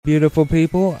Beautiful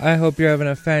people, I hope you're having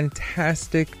a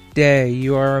fantastic day.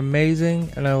 You are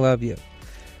amazing, and I love you.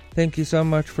 Thank you so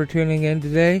much for tuning in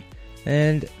today,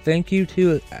 and thank you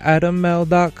to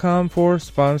AdamMel.com for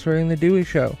sponsoring the Dewey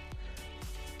Show.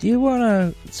 Do you want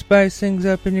to spice things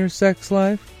up in your sex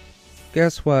life?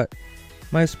 Guess what?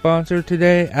 My sponsor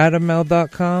today,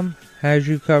 AdamMel.com, has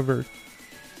you covered.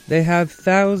 They have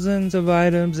thousands of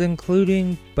items,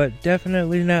 including, but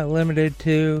definitely not limited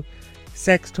to,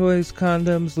 sex toys,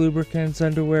 condoms, lubricants,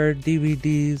 underwear,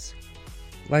 DVDs.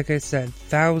 Like I said,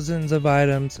 thousands of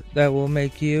items that will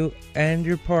make you and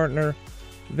your partner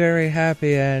very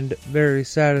happy and very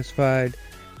satisfied.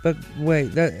 But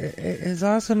wait, that, as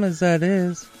awesome as that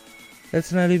is,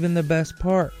 that's not even the best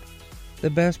part. The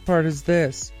best part is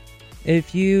this.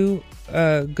 If you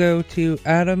go to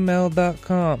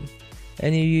AdamMel.com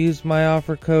and you use my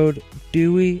offer code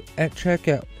DEWEY at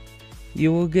checkout,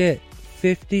 you will get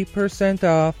 50%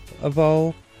 off of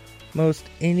almost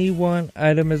any one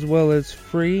item, as well as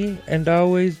free and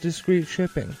always discreet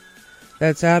shipping.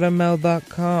 That's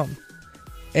AdamMel.com,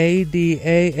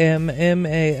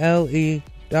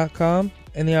 ADAMMALE.com,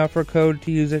 and the offer code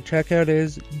to use at checkout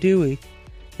is DEWEY.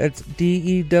 That's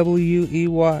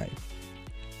DEWEY.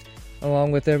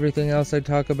 Along with everything else I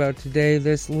talk about today,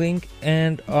 this link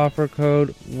and offer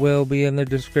code will be in the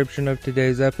description of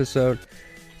today's episode.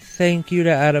 Thank you to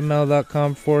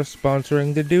AdamMel.com for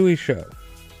sponsoring the Dewey Show.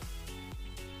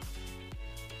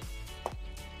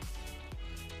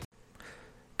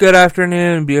 Good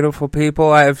afternoon, beautiful people.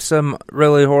 I have some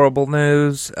really horrible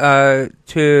news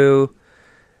to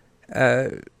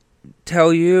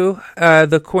tell you.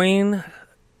 The Queen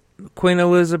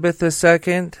Elizabeth II,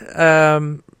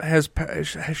 has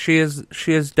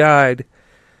died.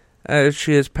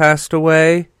 She has passed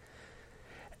away,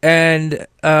 and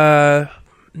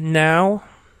now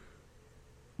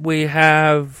we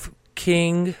have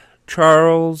King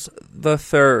Charles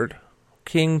III.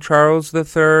 King Charles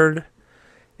III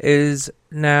is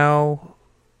now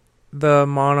the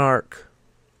monarch.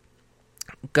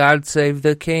 God save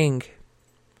the king,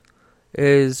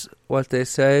 is what they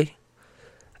say.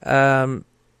 Queen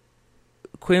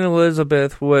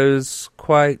Elizabeth was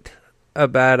quite a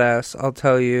badass, I'll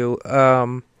tell you.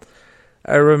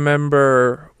 I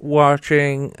remember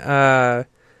watching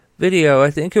video, I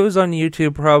think it was on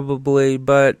YouTube probably,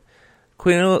 but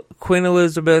Queen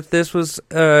Elizabeth, this was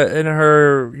in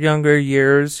her younger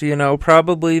years,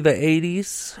 probably the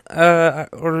 80s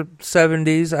or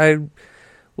 70s, I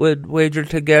would wager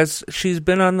to guess. She's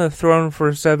been on the throne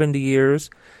for 70 years.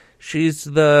 She's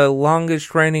the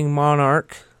longest reigning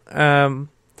monarch.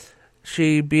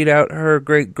 She beat out her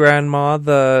great-grandma,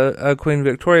 the Queen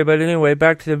Victoria. But anyway,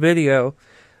 back to the video.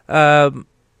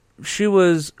 She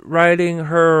was riding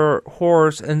her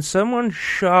horse, and someone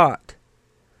shot.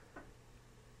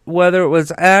 Whether it was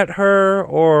at her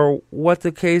or what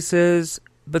the case is,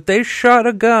 but they shot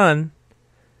a gun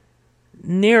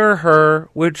near her,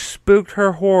 which spooked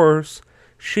her horse.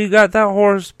 She got that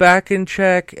horse back in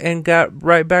check and got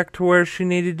right back to where she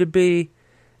needed to be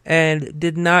and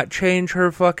did not change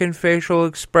her fucking facial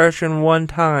expression one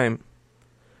time.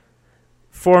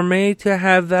 For me to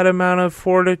have that amount of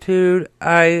fortitude,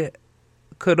 I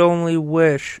could only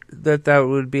wish that that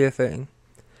would be a thing.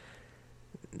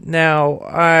 Now,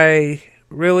 I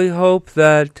really hope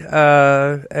that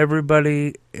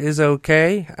everybody is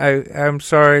okay. I'm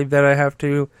sorry that I have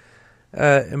to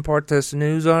impart this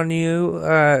news on you.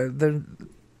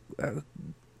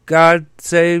 God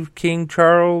save King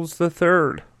Charles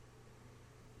III.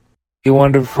 You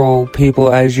wonderful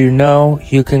people, as you know,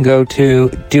 you can go to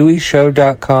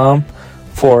deweyshow.com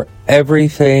for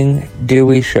everything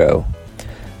Dewey Show.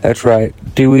 That's right,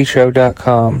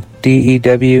 deweyshow.com,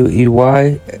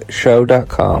 DEWEY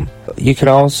show.com. You can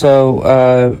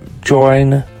also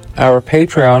join our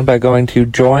Patreon by going to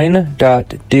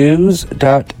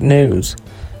join.dews.news,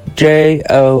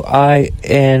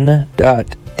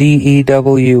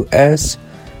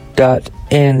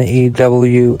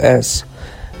 join.dews.news.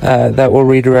 That will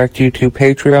redirect you to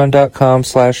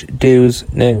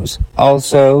patreon.com/dewsnews.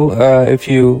 Also, if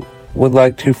you would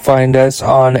like to find us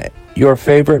on your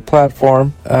favorite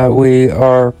platform, we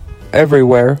are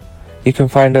everywhere. You can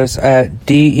find us at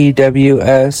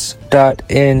dews.news.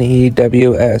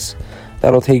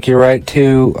 That'll take you right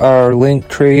to our link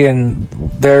tree, and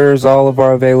there's all of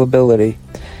our availability.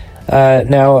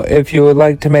 Now, if you would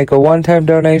like to make a one-time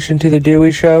donation to the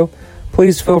Dewey Show,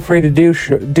 please feel free to do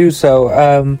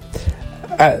so.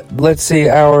 Let's see,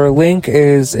 our link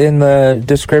is in the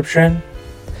description.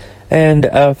 And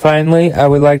finally, I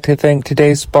would like to thank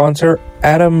today's sponsor,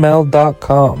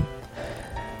 AdamMel.com.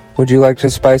 Would you like to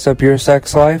spice up your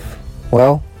sex life?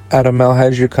 Well, Adam Male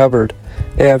has you covered.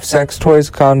 They have sex toys,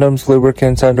 condoms,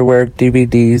 lubricants, underwear,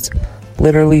 DVDs,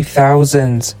 literally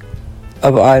thousands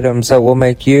of items that will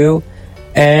make you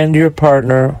and your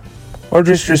partner, or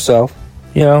just yourself,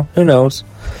 who knows,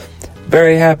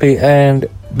 very happy and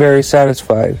very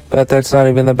satisfied. But that's not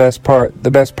even the best part.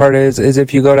 The best part is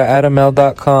if you go to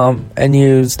adammale.com and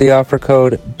use the offer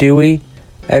code Dewey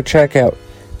at checkout,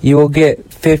 you will get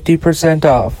 50%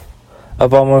 off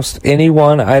of almost any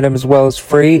one item, as well as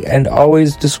free and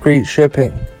always discreet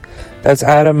shipping. That's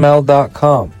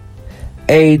adammale.com,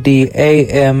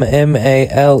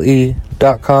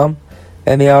 ADAMMALE.com,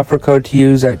 and the offer code to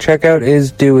use at checkout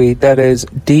is Dewey. That is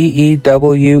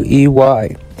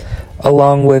DEWEY.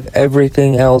 Along with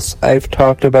everything else I've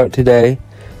talked about today,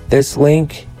 this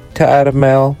link to Adam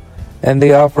Male and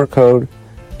the offer code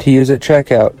to use at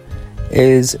checkout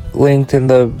is linked in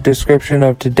the description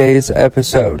of today's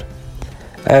episode,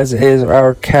 as is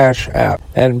our Cash App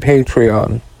and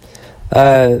Patreon.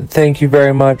 Thank you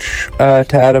very much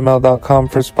to adammale.com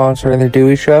for sponsoring The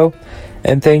Dewey Show,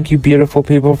 and thank you, beautiful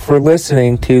people, for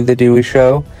listening to The Dewey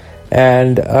Show.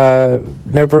 And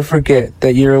never forget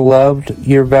that you're loved,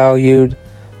 you're valued,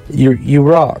 you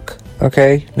rock,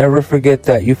 okay? Never forget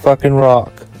that. You fucking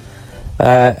rock.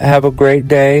 Have a great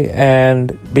day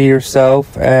and be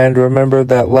yourself, and remember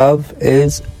that love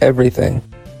is everything.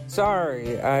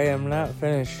 Sorry, I am not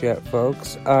finished yet,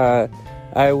 folks. I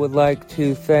would like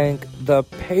to thank the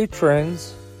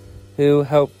patrons who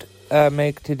helped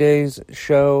make today's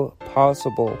show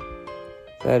possible.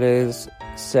 That is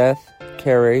Seth,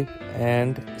 Carrie,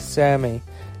 and Sammy.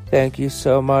 Thank you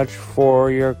so much for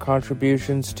your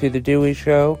contributions to The Dewey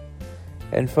Show.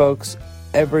 And folks,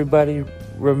 everybody,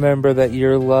 remember that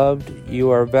you're loved, you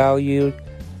are valued,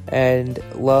 and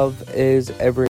love is everything.